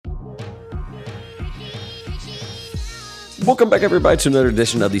Welcome back, everybody, to another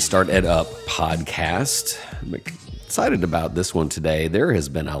edition of the Start Ed Up podcast. I'm excited about this one today. There has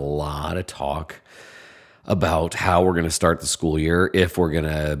been a lot of talk about how we're going to start the school year, if we're going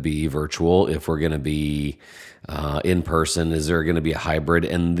to be virtual, if we're going to be in person, is there going to be a hybrid?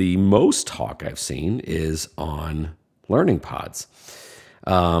 And the most talk I've seen is on learning pods.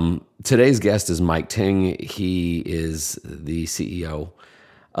 Today's guest is Mike Ting. He is the CEO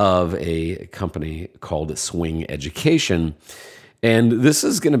of a company called Swing Education. And this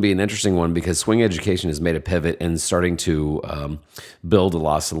is going to be an interesting one because Swing Education has made a pivot and starting to build a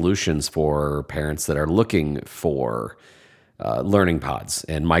lot of solutions for parents that are looking for learning pods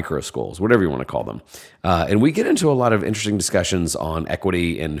and micro schools, whatever you want to call them. And we get into a lot of interesting discussions on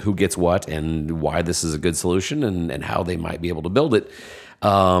equity and who gets what and why this is a good solution and how they might be able to build it.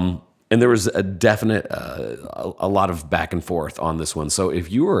 And there was a definite, a lot of back and forth on this one. So if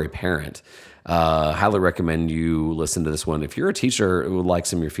you are a parent, highly recommend you listen to this one. If you're a teacher who would like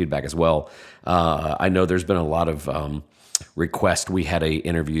some of your feedback as well, I know there's been a lot of requests. We had a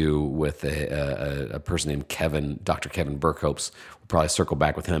interview with a person named Kevin, Dr. Kevin Burkhopes. We'll probably circle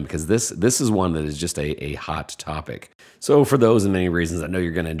back with him because this is one that is just a hot topic. So for those and many reasons, I know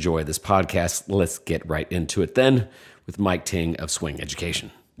you're going to enjoy this podcast. Let's get right into it then with Mike Ting of Swing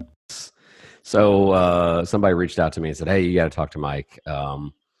Education. So somebody reached out to me and said, "Hey, you got to talk to Mike."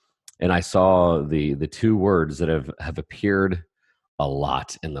 And I saw the two words that have appeared a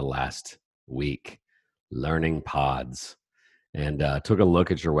lot in the last week: learning pods. And took a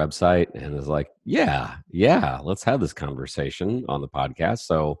look at your website and was like, "Yeah, let's have this conversation on the podcast."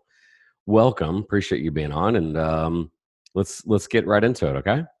 So, welcome. Appreciate you being on, and let's get right into it.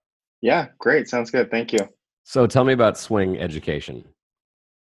 Okay. Yeah, great. Sounds good. Thank you. So, tell me about Swing Education.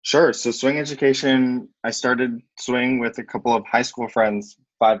 Sure. So Swing Education, I started Swing with a couple of high school friends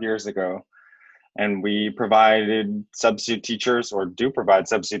 5 years ago. And we provided substitute teachers or do provide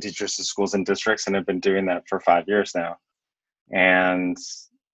substitute teachers to schools and districts and have been doing that for 5 years now. And,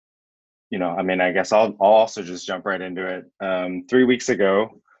 I guess I'll also just jump right into it. 3 weeks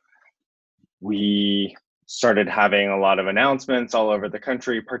ago, we started having a lot of announcements all over the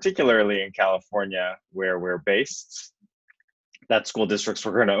country, particularly in California, where we're based, that school districts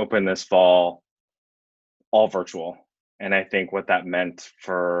were going to open this fall all virtual. And I think what that meant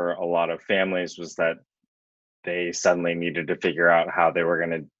for a lot of families was that they suddenly needed to figure out how they were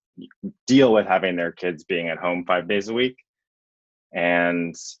going to deal with having their kids being at home 5 days a week.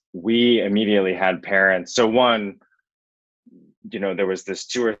 And we immediately had parents. So one, there was this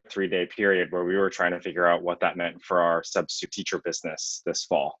 2 or 3 day period where we were trying to figure out what that meant for our substitute teacher business this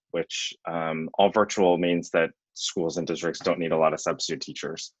fall, which all virtual means that schools and districts don't need a lot of substitute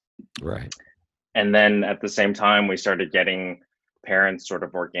teachers. Right. And then at the same time, we started getting parents sort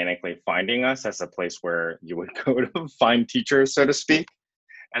of organically finding us as a place where you would go to find teachers, so to speak.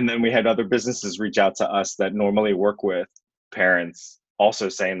 And then we had other businesses reach out to us that normally work with parents, also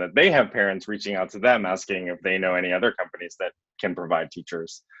saying that they have parents reaching out to them, asking if they know any other companies that can provide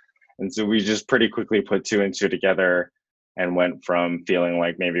teachers. And so we just pretty quickly put two and two together and went from feeling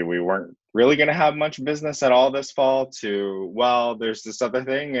like maybe we weren't really going to have much business at all this fall to, well, there's this other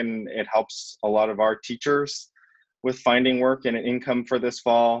thing and it helps a lot of our teachers with finding work and an income for this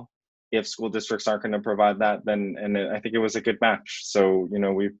fall. If school districts aren't going to provide that, then, and I think it was a good match. So,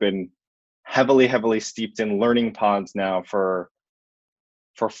 we've been heavily steeped in learning pods now for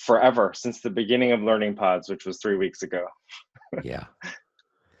forever, since the beginning of learning pods, which was 3 weeks ago. Yeah.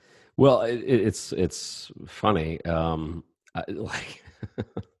 Well, it's funny.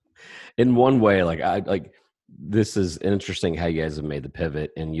 In one way, this is interesting how you guys have made the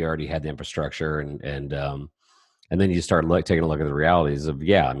pivot, and you already had the infrastructure, and then you start taking a look at the realities of,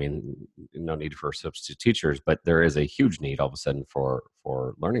 no need for substitute teachers, but there is a huge need all of a sudden for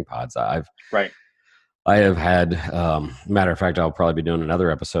learning pods. I have had, matter of fact, I'll probably be doing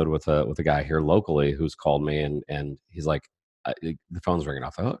another episode with a guy here locally who's called me and he's like, the phone's ringing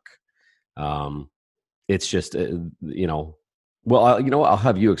off the hook. It's just, well, I'll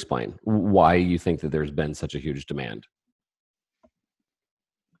have you explain why you think that there's been such a huge demand.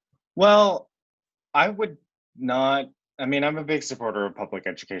 Well, I'm a big supporter of public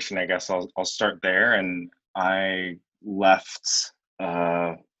education. I guess I'll start there. And I left,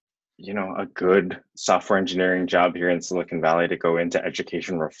 a good software engineering job here in Silicon Valley to go into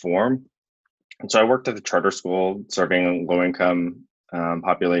education reform. And so I worked at the charter school serving low-income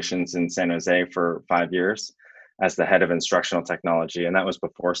populations in San Jose for 5 years as the head of instructional technology. And that was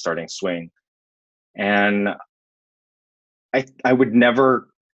before starting Swing. And I would never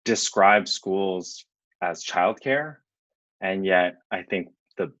describe schools as childcare. And yet I think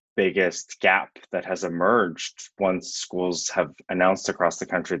the biggest gap that has emerged once schools have announced across the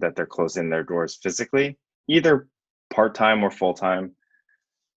country that they're closing their doors physically, either part-time or full-time,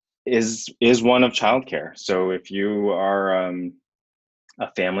 is one of childcare. So if you are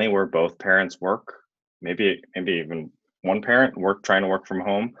a family where both parents work, maybe even one parent trying to work from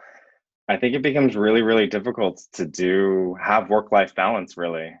home, I think it becomes really, really difficult to do have work-life balance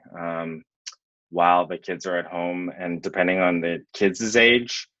really, while the kids are at home. And depending on the kids'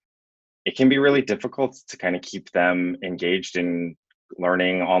 age, it can be really difficult to kind of keep them engaged in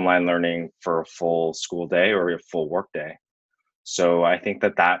online learning for a full school day or a full work day. So I think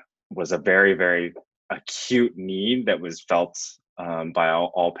that that was a very, very acute need that was felt by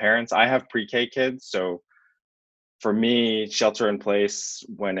all parents. I have pre-K kids, so for me, shelter in place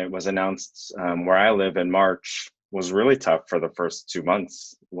when it was announced where I live in March was really tough for the first 2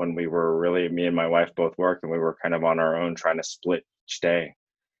 months when we were really, me and my wife both work and we were kind of on our own trying to split each day.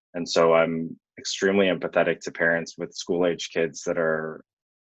 And so I'm extremely empathetic to parents with school age kids that are,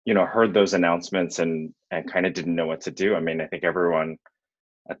 heard those announcements and kind of didn't know what to do. I mean, I think everyone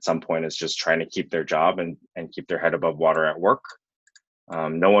at some point is just trying to keep their job and keep their head above water at work.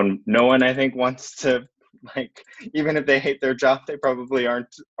 No one I think wants to, like, even if they hate their job, they probably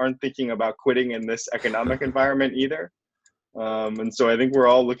aren't thinking about quitting in this economic environment either. And so I think we're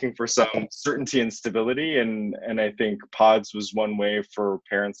all looking for some certainty and stability, and I think pods was one way for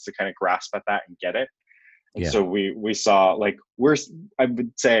parents to kind of grasp at that and get it. And Yeah. so we saw, like, I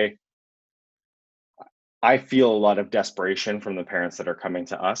would say I feel a lot of desperation from the parents that are coming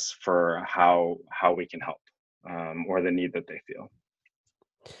to us for how we can help, or the need that they feel.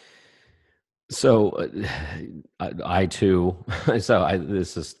 So I too, so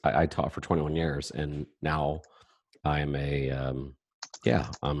I taught for 21 years, and now I'm yeah,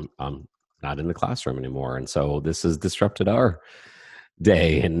 I'm not in the classroom anymore, and so this has disrupted our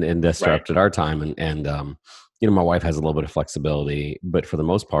day and Right. disrupted our time, and my wife has a little bit of flexibility, but for the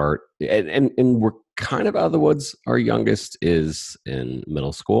most part, and we're kind of out of the woods. Our youngest is in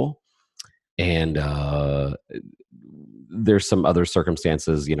middle school, and there's some other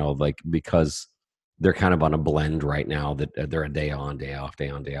circumstances, like because they're kind of on a blend right now that they're a day on, day off, day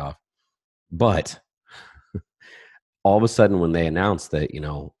on, day off. But all of a sudden, when they announced that,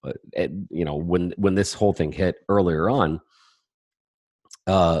 when this whole thing hit earlier on,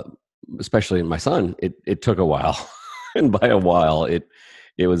 uh, especially in my son, it took a while, and by a while, it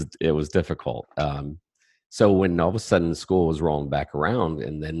was difficult. So when all of a sudden school was rolling back around,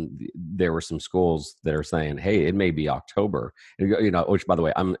 and then there were some schools that are saying, "Hey, it may be October," which, by the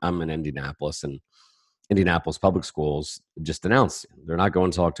way, I'm in Indianapolis, and Indianapolis public schools just announced they're not going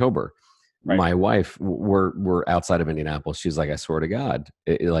until October. Right. My wife, we're outside of Indianapolis. She's like, "I swear to God,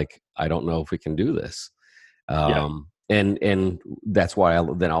 like, I don't know if we can do this." Yeah. And that's why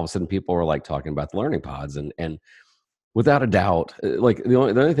then all of a sudden people are like talking about the learning pods, and without a doubt, like the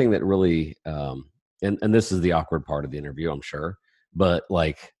only thing that really, and this is the awkward part of the interview, I'm sure, but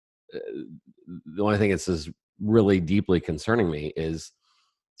like, uh, the only thing that's is really deeply concerning me is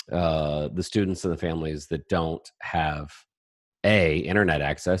the students and the families that don't have A, internet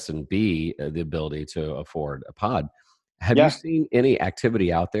access, and B, the ability to afford a pod. Have you Yeah. seen any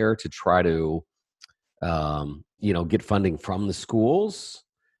activity out there to try to get funding from the schools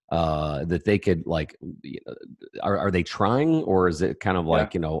that they could, like, are they trying, or is it kind of Yeah.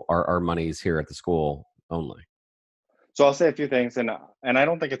 like, our money's here at the school only? So I'll say a few things, and I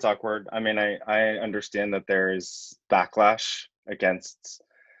don't think it's awkward. I mean, I understand that there is backlash against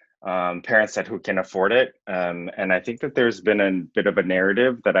parents who can afford it, and I think that there's been a bit of a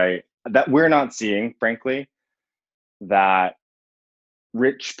narrative that we're not seeing, frankly, that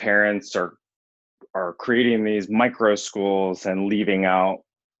rich parents are creating these micro schools and leaving out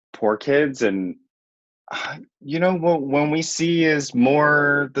poor kids. And when we see is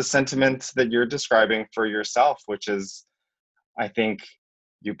more the sentiment that you're describing for yourself, which is, I think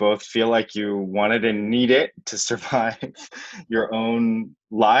you both feel like you wanted and need it to survive your own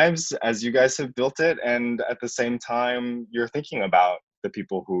lives as you guys have built it. And at the same time, you're thinking about the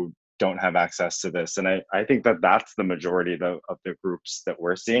people who don't have access to this. And I think that that's the majority of the groups that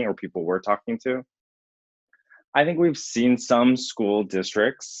we're seeing or people we're talking to. I think we've seen some school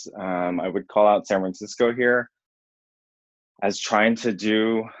districts, I would call out San Francisco here, as trying to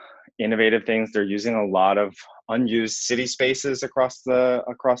do innovative things. They're using a lot of unused city spaces across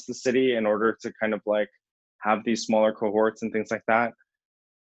the city in order to kind of like have these smaller cohorts and things like that.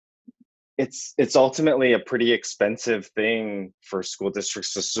 It's ultimately a pretty expensive thing for school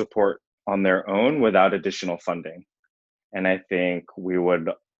districts to support on their own without additional funding. And I think we would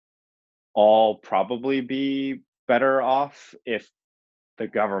all probably be better off if the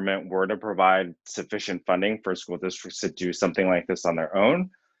government were to provide sufficient funding for school districts to do something like this on their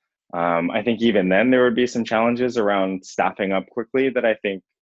own. I think even then there would be some challenges around staffing up quickly that I think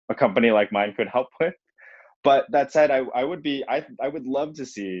a company like mine could help with. But that said, I would love to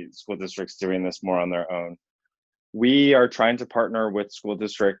see school districts doing this more on their own. We are trying to partner with school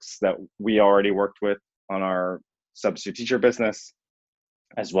districts that we already worked with on our substitute teacher business,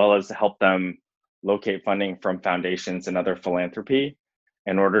 as well as help them locate funding from foundations and other philanthropy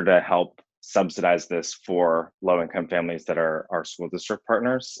in order to help subsidize this for low income families that are our school district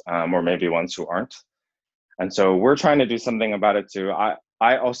partners, or maybe ones who aren't. And so we're trying to do something about it too.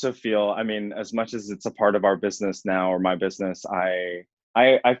 I also feel, I mean, as much as it's a part of our business now or my business, I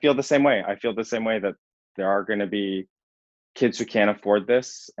feel the same way. I feel the same way that there are going to be kids who can't afford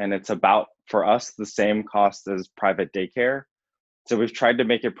this, and it's about, for us, the same cost as private daycare. So we've tried to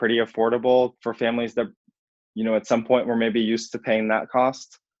make it pretty affordable for families that, at some point were maybe used to paying that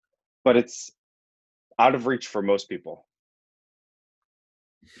cost, but it's out of reach for most people.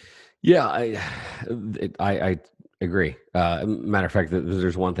 Yeah, I agree. Matter of fact,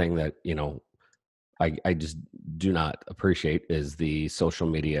 there's one thing that I just do not appreciate is the social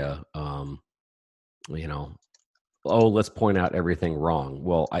media. You know, oh, let's point out everything wrong.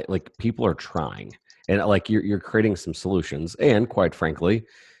 Well, I like people are trying, and like you're creating some solutions, and quite frankly,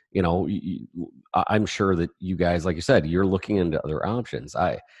 I'm sure that you guys, like you said, you're looking into other options.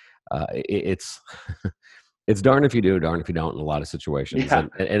 It's it's darn if you do, darn if you don't in a lot of situations. Yeah,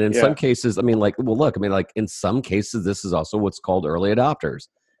 And in some yeah, cases, I mean, like, well, look, I mean, like in some cases, this is also what's called early adopters,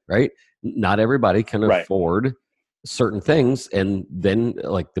 right? Not everybody can right, afford certain things. And then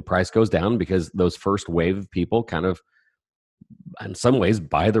like the price goes down because those first wave of people kind of, in some ways,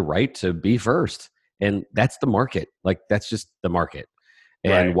 buy the right to be first. And that's the market. Like that's just the market.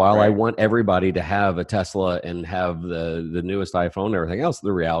 And right, while I right. want everybody to have a Tesla and have the newest iPhone and everything else,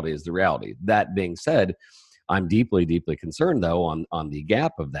 the reality is the reality. That being said, I'm deeply, deeply concerned though on the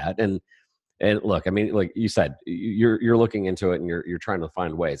gap of that. And look, I mean, like you said, you're looking into it and you're trying to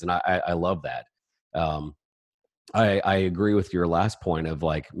find ways, and I love that. Um, I agree with your last point of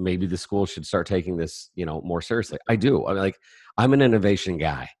like maybe the school should start taking this more seriously. I do. I mean, like I'm an innovation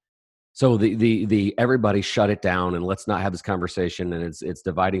guy. So the everybody shut it down and let's not have this conversation and it's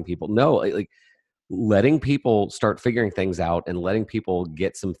dividing people. No, like letting people start figuring things out and letting people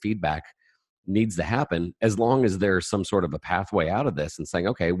get some feedback needs to happen as long as there's some sort of a pathway out of this and saying,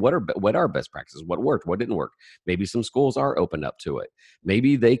 okay, what are best practices? What worked? What didn't work? Maybe some schools are open up to it.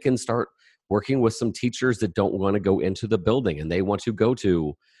 Maybe they can start working with some teachers that don't want to go into the building and they want to go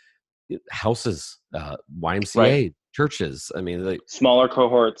to houses, Right. YMCA, churches. I mean, Smaller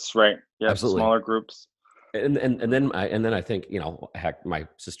cohorts, right? Yep, absolutely. smaller groups. And then I think heck, my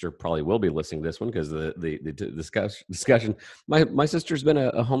sister probably will be listening to this one because the discussion. My sister's been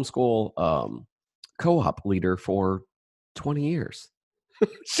a homeschool co-op leader for 20 years.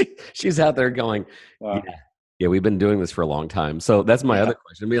 She's out there going, yeah, Uh, yeah, we've been doing this for a long time. So that's my yeah. other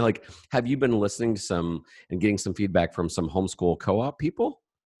question. I mean, like, have you been listening to some and getting some feedback from some homeschool co-op people?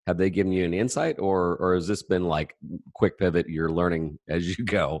 Have they given you an insight, or has this been like quick pivot? You're learning as you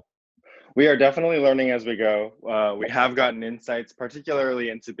go. We are definitely learning as we go. We have gotten insights, particularly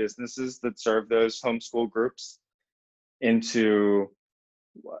into businesses that serve those homeschool groups, into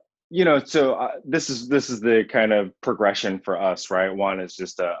so this is the kind of progression for us, right? One is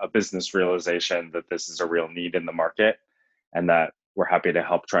just a business realization that this is a real need in the market, and that we're happy to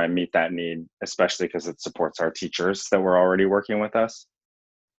help try and meet that need, especially because it supports our teachers that were already working with us.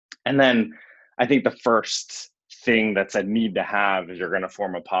 And then I think the first thing that's a need to have if you're going to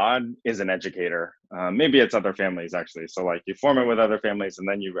form a pod is an educator. Maybe it's other families actually. So like you form it with other families and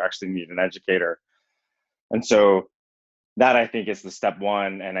then you actually need an educator. And so that I think is the step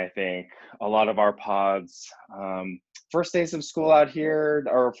one. And I think a lot of our pods, first days of school out here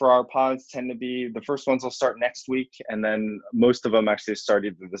or for our pods tend to be the first ones will start next week. And then most of them actually start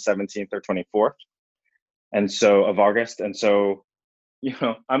either the 17th or 24th. And so of August. And so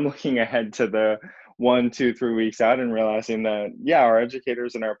I'm looking ahead to the 1, 2, 3 weeks out and realizing that, yeah, our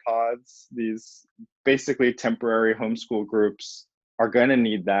educators in our pods, these basically temporary homeschool groups, are going to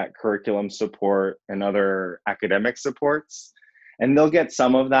need that curriculum support and other academic supports. And they'll get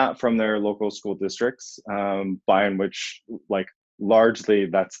some of that from their local school districts, by and which, like, largely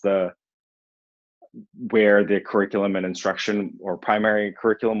that's where the curriculum and instruction or primary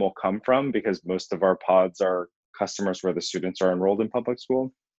curriculum will come from, because most of our pods are customers where the students are enrolled in public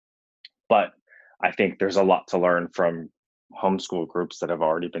school. But I think there's a lot to learn from homeschool groups that have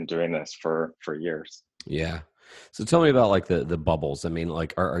already been doing this for years. Yeah. So tell me about like the bubbles. I mean,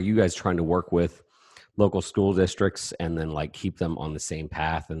 like, are you guys trying to work with local school districts and then like keep them on the same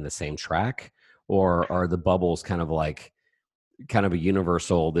path and the same track? Or are the bubbles kind of like kind of a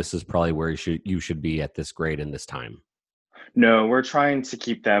universal, this is probably where you should be at this grade in this time? No, we're trying to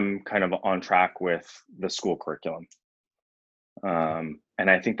keep them kind of on track with the school curriculum. And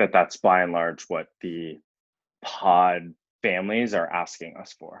I think that that's by and large what the pod families are asking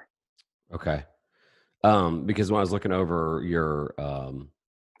us for. Okay. Because when I was looking over your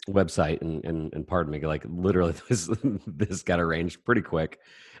website and pardon me, like literally this got arranged pretty quick.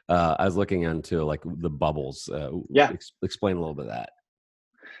 I was looking into like the bubbles. Yeah. Explain a little bit of that.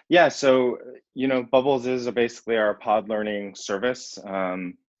 Yeah. So, Bubbles is basically our pod learning service.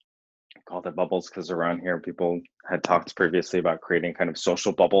 I called it Bubbles because around here people had talked previously about creating kind of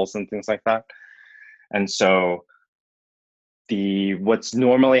social bubbles and things like that. And so the what's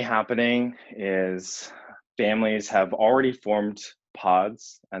normally happening is families have already formed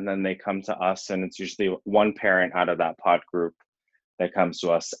pods and then they come to us, and it's usually one parent out of that pod group that comes to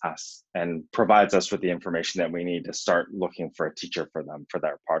us and provides us with the information that we need to start looking for a teacher for them for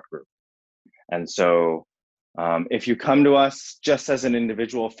their pod group. And so if you come to us just as an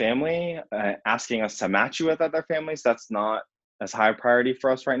individual family, asking us to match you with other families, that's not as high a priority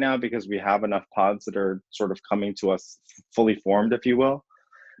for us right now because we have enough pods that are sort of coming to us fully formed, if you will.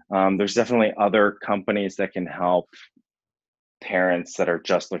 There's definitely other companies that can help parents that are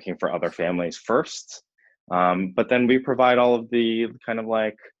just looking for other families first. But then we provide all of the kind of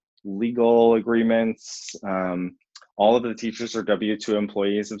like legal agreements. All of the teachers are W-2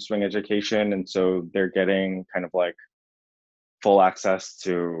 employees of Swing Education, and so they're getting kind of like full access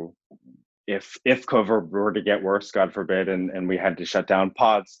to if COVID were to get worse, God forbid, and we had to shut down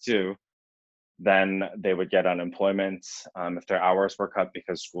pods too, then they would get unemployment. If their hours were cut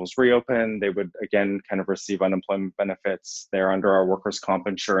because schools reopen, they would again kind of receive unemployment benefits. They're under our workers' comp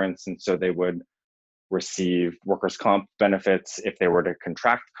insurance, and so they would receive workers' comp benefits if they were to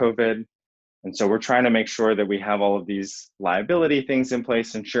contract COVID. And so we're trying to make sure that we have all of these liability things in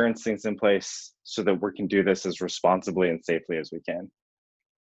place, insurance things in place, so that we can do this as responsibly and safely as we can.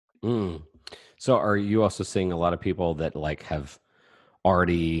 Mm. So are you also seeing a lot of people that like have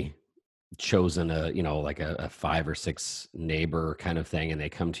already chosen like a 5 or 6 neighbor kind of thing, and they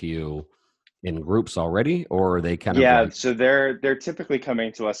come to you in groups already, or are they kind of Yeah, like, so they're typically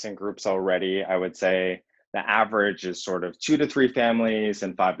coming to us in groups already. I would say the average is sort of 2 to 3 families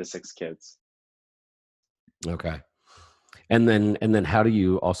and 5 to 6 kids. okay. And then how do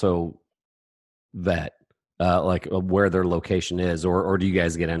you also vet where their location is, or do you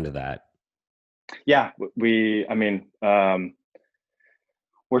guys get into that? Yeah, I mean,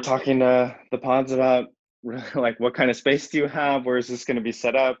 we're talking to the pods about really like what kind of space do you have? Where is this going to be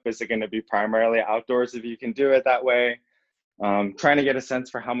set up? Is it going to be primarily outdoors if you can do it that way? Trying to get a sense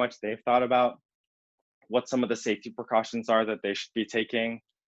for how much they've thought about what some of the safety precautions are that they should be taking.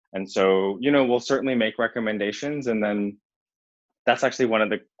 And so, we'll certainly make recommendations. And then that's actually one of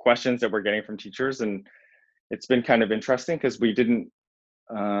the questions that we're getting from teachers. And it's been kind of interesting because we didn't,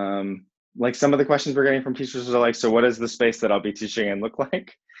 like some of the questions we're getting from teachers are like, so what does the space that I'll be teaching in look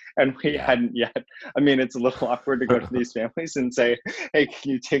like? And we Yeah. hadn't yet. I mean, it's a little awkward to go to these families and say, hey,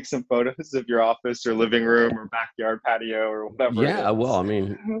 can you take some photos of your office or living room or backyard patio or whatever it Yeah, well, is? I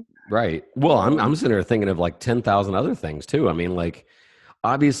mean, right. Well, I'm sitting there thinking of like 10,000 other things too. I mean, like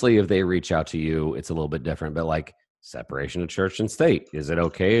obviously if they reach out to you, it's a little bit different, but like separation of church and state, is it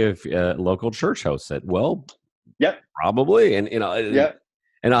okay if local church hosts it? Well, Yep. probably. And Yep.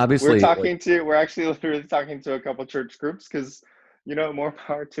 and obviously like, We're actually literally talking to a couple church groups because, more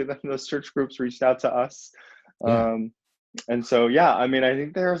power to them. Those church groups reached out to us. yeah. Um, and so, yeah, I mean, I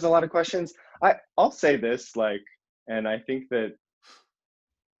think there's a lot of questions. I'll say this, like, and I think that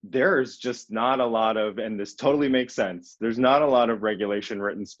there's just not a lot of, and this totally makes sense. There's not a lot of regulation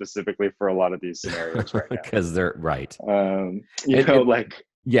written specifically for a lot of these scenarios right Because they're right. now. And Like,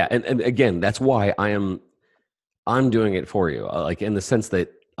 yeah, and again, that's why I'm doing it for you, like in the sense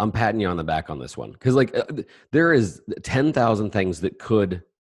that I'm patting you on the back on this one, because like there is 10,000 things that could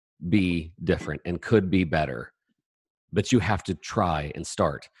be different and could be better, but you have to try and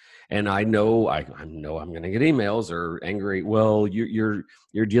start. And I know I'm going to get emails or angry. Well, you're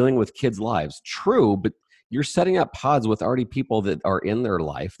dealing with kids' lives, true, but you're setting up pods with already people that are in their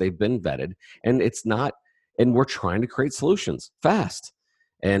life. They've been vetted, and it's not. And we're trying to create solutions fast.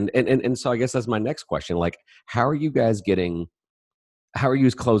 And so I guess that's my next question. Like, how are you guys getting? How are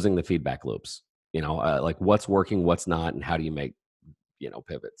you closing the feedback loops? Like what's working, what's not, and how do you make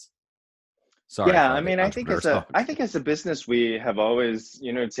pivots? Sorry yeah, for I all the mean, entrepreneur talk. I think as a business, we have always,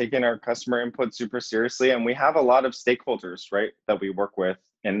 taken our customer input super seriously, and we have a lot of stakeholders, right, that we work with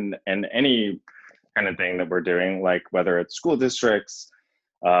in any kind of thing that we're doing, like whether it's school districts,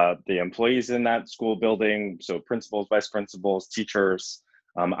 the employees in that school building, so principals, vice principals, teachers,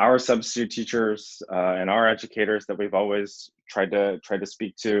 our substitute teachers, and our educators that we've always tried to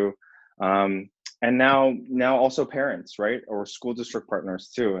speak to, and now also parents, right, or school district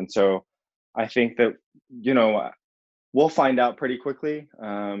partners too. And so I think that, you know, we'll find out pretty quickly.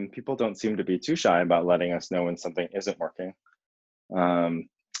 People don't seem to be too shy about letting us know when something isn't working. Um,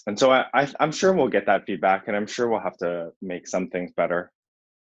 and so I'm sure we'll get that feedback, and I'm sure we'll have to make some things better.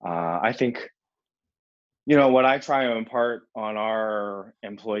 I think, you know, what I try to impart on our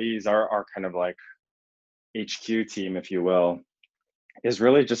employees, our kind of like HQ team, if you will, is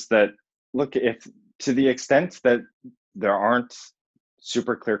really just that, look, if to the extent that there aren't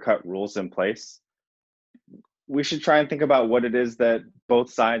super clear cut rules in place, we should try and think about what it is that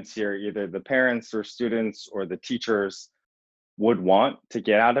both sides here, either the parents or students or the teachers, would want to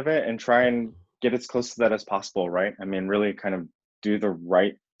get out of it, and try and get as close to that as possible, right? I mean, really kind of do the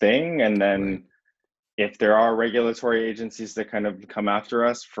right thing. And Right. then if there are regulatory agencies that kind of come after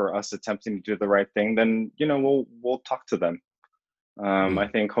us for us attempting to do the right thing, then, you know, we'll talk to them. Mm. I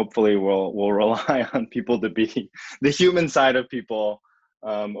think hopefully we'll rely on people to be the human side of people,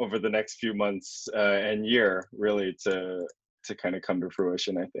 over the next few months, and year, really, to kind of come to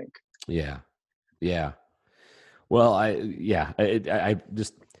fruition, I think. Yeah. Yeah. Well, I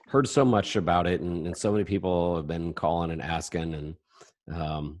just heard so much about it, and so many people have been calling and asking, and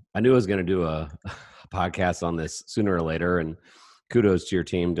I knew I was going to do a podcast on this sooner or later. And kudos to your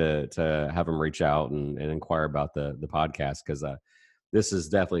team to have them reach out and inquire about the podcast, because this is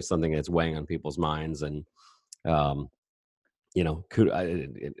definitely something that's weighing on people's minds. And um,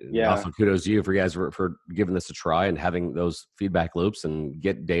 Yeah, also kudos to you for you guys for giving this a try and having those feedback loops and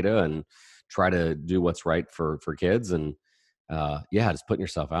get data and try to do what's right for kids. And yeah, just putting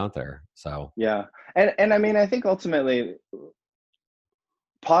yourself out there. So yeah, and I mean, I think ultimately,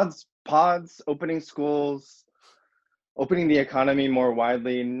 pods, opening schools, opening the economy more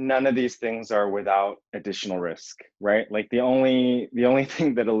widely, none of these things are without additional risk, right? Like the only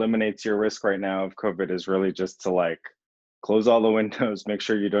thing that eliminates your risk right now of COVID is really just to like close all the windows, make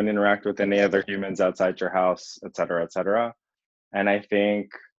sure you don't interact with any other humans outside your house, et cetera, et cetera. And I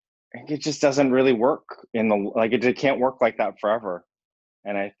think it just doesn't really work in the, like, it can't work like that forever.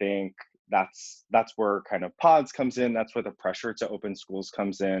 And I think that's where kind of pods comes in. That's where the pressure to open schools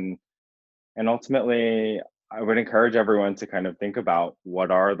comes in. And ultimately, I would encourage everyone to kind of think about what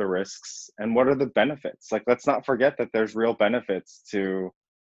are the risks and what are the benefits. Like, let's not forget that there's real benefits to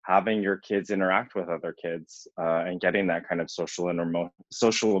having your kids interact with other kids, and getting that kind of social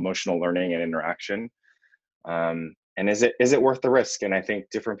emotional learning and interaction. And is it worth the risk? And I think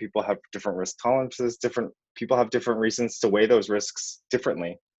different people have different risk tolerances. Different people have different reasons to weigh those risks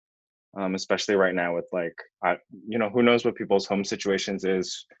differently. Especially right now with like, who knows what people's home situations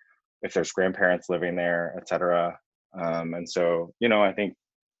is, if there's grandparents living there, et cetera. And so, I think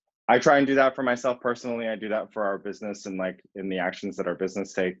I try and do that for myself personally. I do that for our business, and like in the actions that our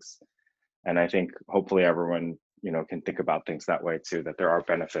business takes. And I think hopefully everyone, can think about things that way too, that there are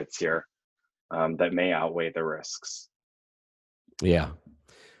benefits here, that may outweigh the risks. yeah.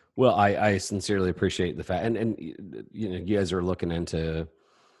 Well, I sincerely appreciate the fact, and you guys are looking into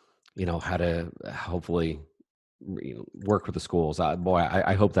how to hopefully work with the schools.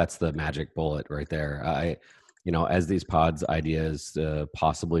 I hope that's the magic bullet right there. As these pods ideas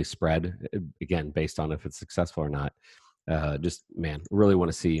possibly spread, again, based on if it's successful or not, just, man, really want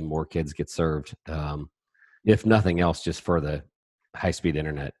to see more kids get served. If nothing else, just for the high speed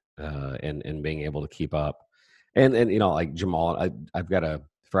internet, and being able to keep up. And like Jamal, I've got a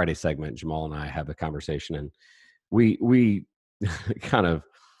Friday segment. Jamal and I have a conversation, and we kind of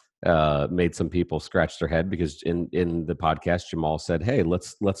made some people scratch their head, because in the podcast, Jamal said, "Hey,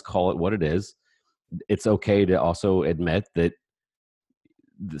 let's call it what it is. It's okay to also admit that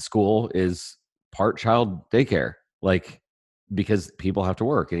the school is part child daycare, like, because people have to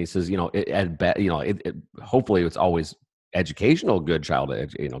work." And he says, hopefully it's always educational, good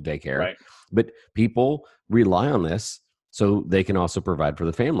daycare, Right. but people rely on this so they can also provide for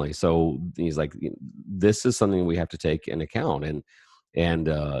the family. So he's like, this is something we have to take into account. And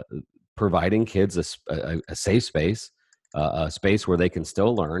providing kids a safe space, a space where they can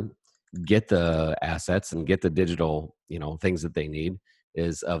still learn, get the assets, and get the digital things that they need,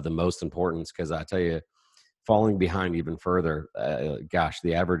 is of the most importance. Because I tell you, falling behind even further, gosh,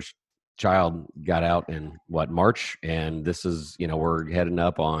 the average child got out in March, and this is we're heading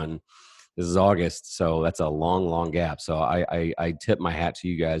up on, this is August, so that's a long gap. So I tip my hat to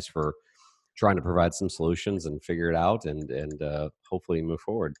you guys for trying to provide some solutions and figure it out, and hopefully move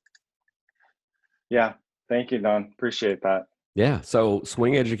forward. Yeah. Thank you, Don. Appreciate that. Yeah. So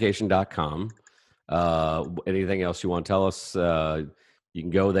swingeducation.com. Anything else you want to tell us? You can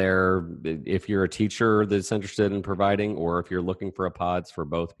go there if you're a teacher that's interested in providing, or if you're looking for a pods for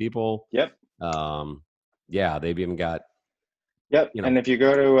both people. Yep. Yeah, they've even got, Yep. you know, And if you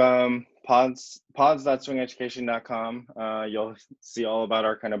go to pods.swingeducation.com, you'll see all about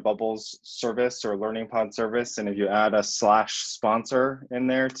our kind of bubbles service or learning pod service. And if you add a /sponsor in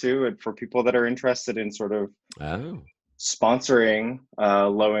there too, for people that are interested in sort of sponsoring a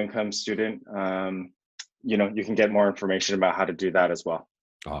low income student, you can get more information about how to do that as well.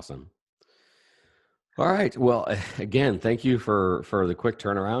 Awesome. All right. Well, again, thank you for the quick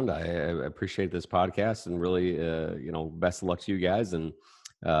turnaround. I appreciate this podcast, and really, best of luck to you guys. And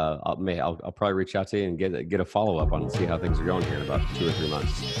I'll probably reach out to you and get a follow up on see how things are going here in about 2 or 3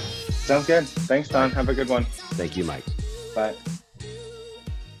 months. Sounds good. Thanks, Don. Have a good one. Thank you, Mike. Bye.